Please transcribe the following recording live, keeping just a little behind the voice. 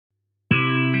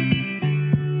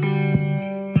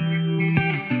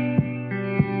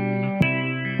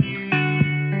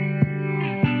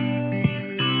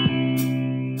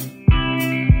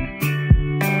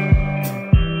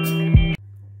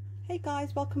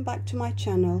welcome back to my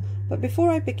channel. But before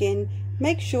I begin,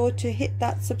 make sure to hit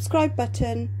that subscribe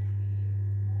button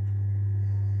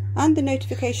and the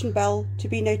notification bell to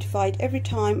be notified every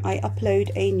time I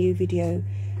upload a new video.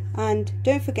 And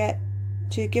don't forget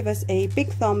to give us a big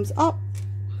thumbs up.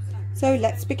 So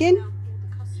let's begin.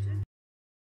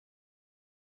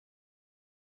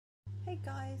 Hey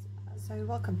guys, so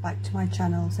welcome back to my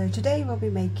channel. So today we'll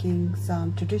be making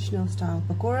some traditional style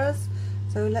pakoras.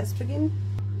 So let's begin.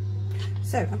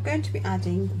 So I'm going to be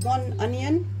adding 1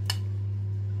 onion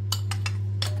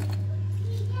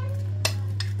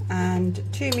and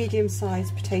 2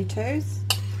 medium-sized potatoes.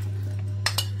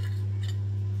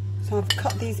 So I've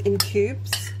cut these in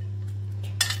cubes.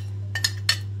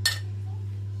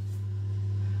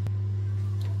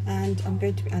 And I'm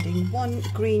going to be adding 1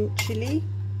 green chilli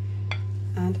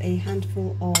and a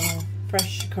handful of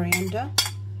fresh coriander.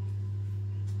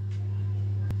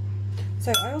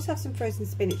 So I also have some frozen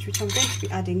spinach, which I'm going to be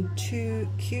adding 2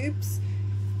 cubes.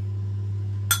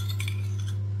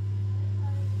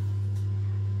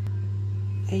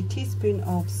 A teaspoon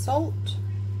of salt,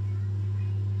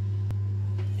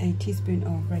 a teaspoon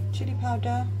of red chili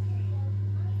powder,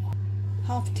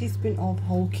 half a teaspoon of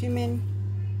whole cumin,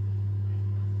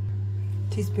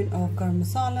 teaspoon of garam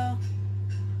masala.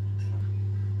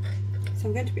 So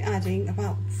I'm going to be adding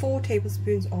about 4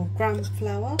 tablespoons of gram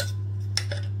flour,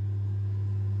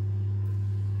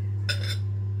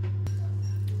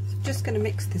 just going to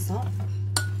mix this up.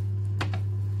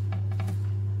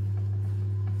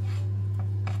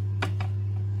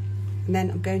 And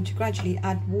then I'm going to gradually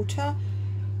add water.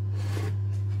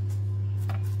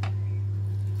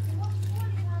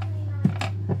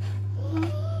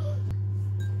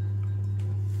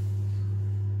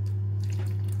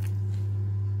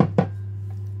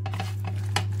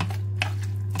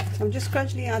 So I'm just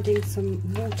gradually adding some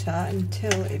water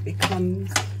until it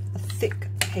becomes a thick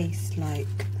paste like.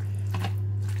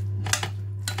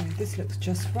 This looks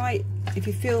just right. If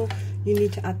you feel you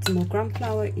need to add some more gram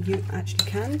flour, you actually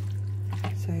can.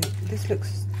 So this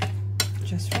looks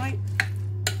just right.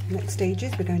 Next stage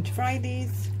is we're going to fry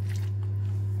these.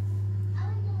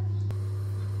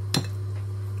 So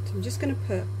I'm just going to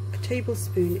put a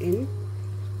tablespoon in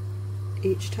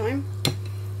each time.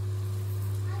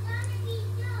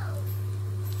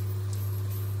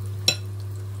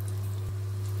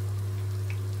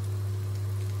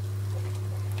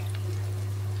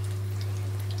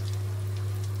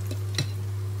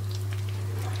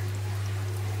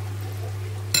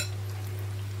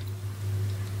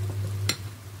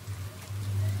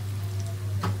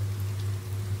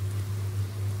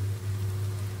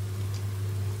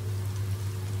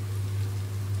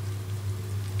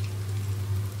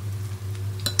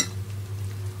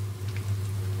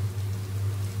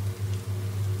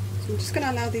 I'm just going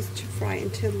to allow these to fry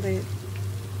until they're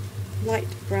light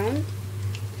brown.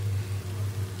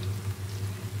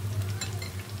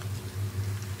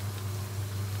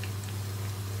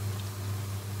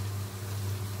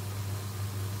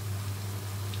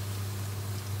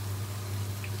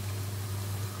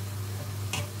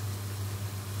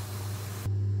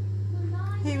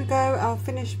 Here we go, our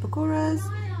finished pakoras.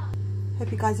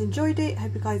 Hope you guys enjoyed it.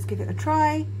 Hope you guys give it a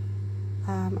try.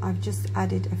 I've just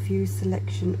added a few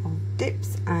selection of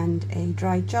dips and a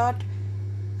dry chaat,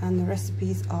 and the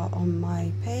recipes are on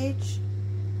my page.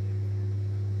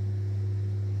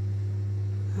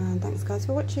 And thanks guys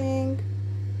for watching.